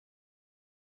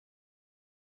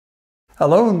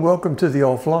Hello and welcome to the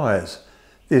old Fliers.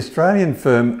 The Australian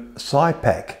firm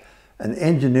Sypac, an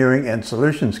engineering and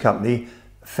solutions company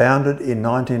founded in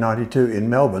 1992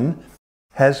 in Melbourne,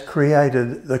 has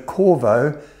created the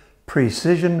Corvo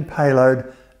Precision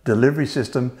Payload Delivery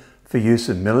System for use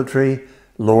in military,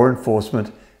 law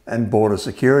enforcement and border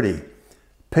security.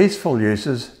 Peaceful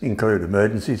uses include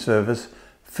emergency service,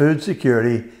 food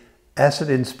security,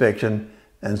 asset inspection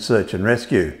and search and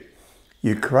rescue.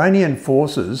 Ukrainian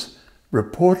forces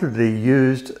reportedly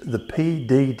used the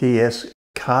PDDS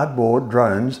cardboard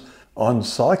drones on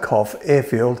Pskov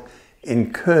airfield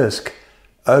in Kursk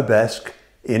Oblast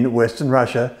in western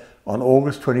Russia on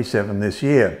August 27 this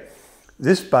year.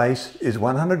 This base is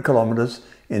 100 kilometers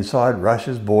inside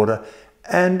Russia's border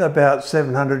and about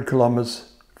 700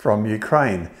 kilometers from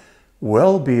Ukraine,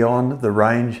 well beyond the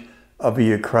range of a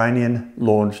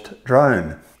Ukrainian-launched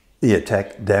drone. The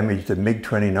attack damaged a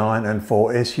MiG-29 and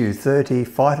 4 Su-30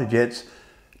 fighter jets,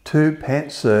 2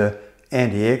 Pantsir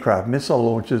anti-aircraft missile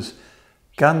launchers,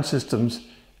 gun systems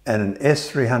and an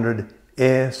S-300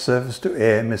 air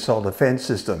surface-to-air missile defense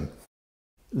system.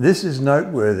 This is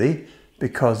noteworthy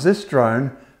because this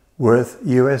drone, worth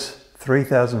US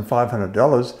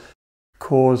 $3,500,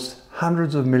 caused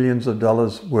hundreds of millions of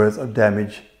dollars worth of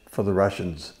damage for the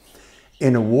Russians.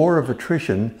 In a war of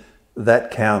attrition, that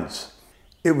counts.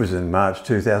 It was in March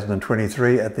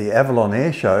 2023 at the Avalon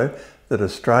Air Show that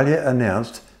Australia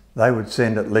announced they would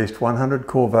send at least 100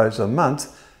 Corvos a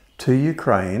month to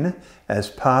Ukraine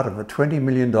as part of a $20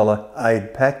 million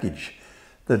aid package.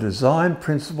 The design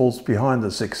principles behind the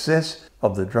success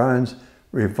of the drones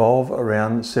revolve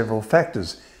around several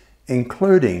factors,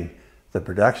 including the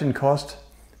production cost,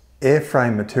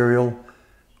 airframe material,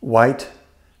 weight,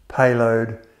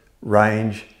 payload,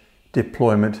 range,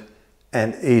 deployment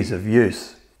and ease of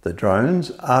use. The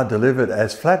drones are delivered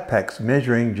as flat packs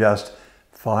measuring just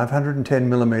 510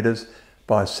 millimeters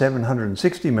by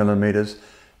 760 millimeters,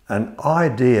 an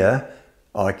idea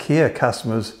IKEA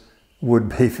customers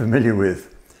would be familiar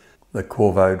with. The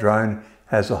Corvo drone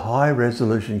has a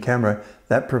high-resolution camera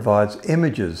that provides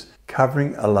images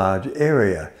covering a large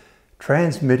area,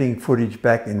 transmitting footage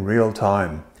back in real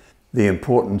time. The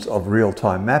importance of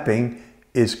real-time mapping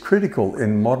is critical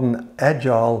in modern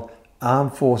agile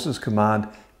Armed Forces command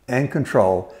and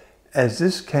control, as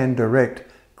this can direct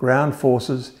ground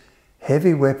forces,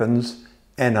 heavy weapons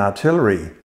and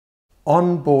artillery.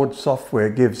 Onboard software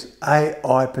gives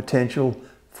AI potential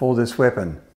for this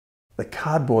weapon. The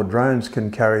cardboard drones can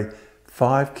carry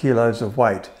 5 kilos of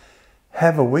weight,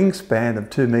 have a wingspan of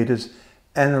 2 meters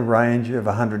and a range of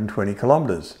 120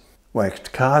 kilometers.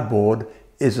 Waxed cardboard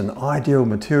is an ideal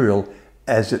material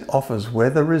as it offers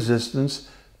weather resistance,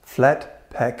 flat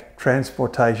pack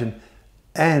transportation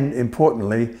and,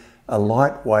 importantly, a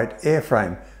lightweight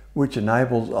airframe which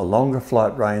enables a longer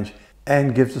flight range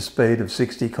and gives a speed of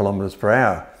 60 kilometers per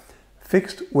hour.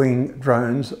 Fixed wing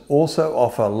drones also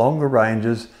offer longer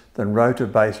ranges than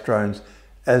rotor-based drones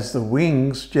as the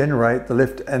wings generate the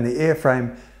lift and the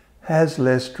airframe has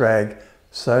less drag,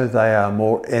 so they are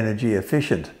more energy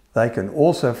efficient. They can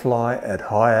also fly at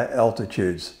higher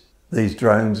altitudes. These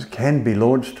drones can be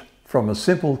launched from a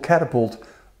simple catapult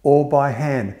or by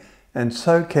hand and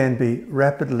so can be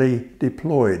rapidly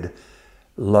deployed.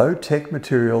 Low-tech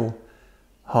material,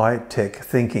 high-tech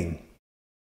thinking.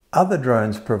 Other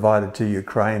drones provided to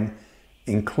Ukraine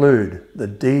include the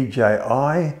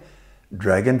DJI,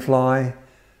 Dragonfly,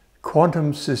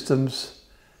 Quantum Systems,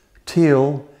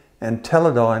 Teal and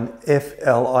Teledyne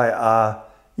FLIR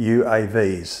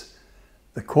UAVs.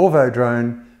 The Corvo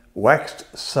drone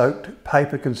waxed-soaked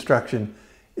paper construction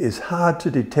is hard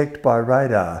to detect by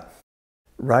radar.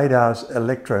 Radar's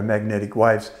electromagnetic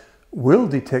waves will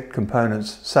detect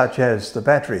components such as the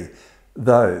battery,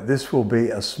 though this will be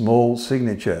a small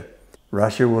signature.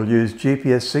 Russia will use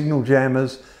GPS signal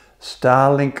jammers,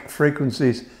 Starlink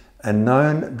frequencies and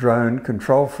known drone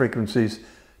control frequencies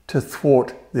to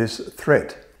thwart this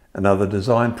threat. Another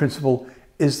design principle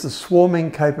is the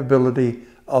swarming capability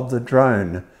of the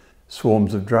drone.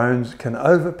 Swarms of drones can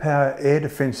overpower air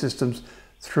defense systems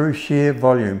through sheer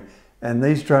volume, and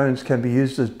these drones can be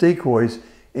used as decoys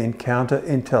in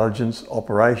counterintelligence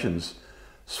operations.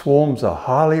 Swarms are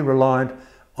highly reliant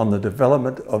on the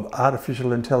development of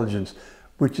artificial intelligence,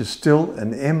 which is still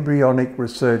an embryonic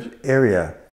research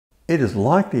area. It is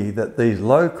likely that these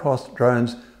low-cost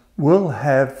drones will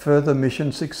have further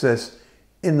mission success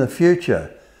in the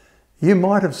future. You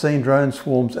might have seen drone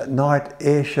swarms at night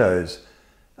air shows.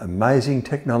 Amazing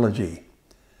technology.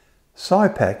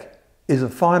 Sypac is a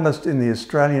finalist in the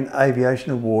Australian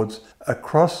Aviation Awards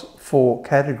across 4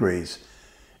 categories.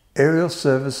 Aerial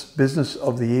Service Business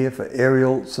of the Year for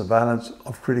Aerial Surveillance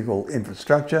of Critical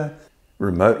Infrastructure,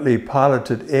 Remotely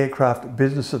Piloted Aircraft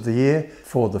Business of the Year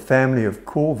for the family of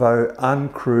Corvo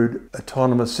uncrewed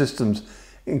autonomous systems,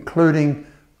 including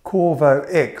Corvo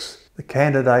X, the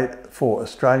candidate for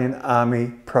Australian Army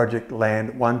Project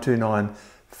Land 129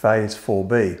 Phase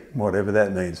 4B, whatever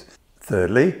that means.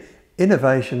 Thirdly,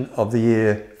 Innovation of the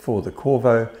Year for the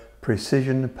Corvo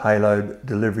Precision Payload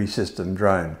Delivery System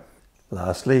drone.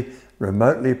 Lastly,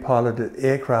 Remotely Piloted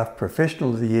Aircraft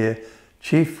Professional of the Year,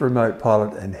 Chief Remote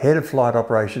Pilot and Head of Flight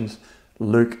Operations,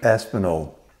 Luke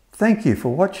Aspinall. Thank you for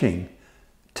watching.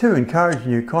 To encourage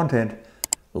new content,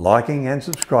 liking and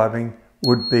subscribing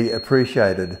would be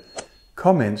appreciated.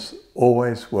 Comments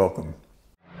always welcome.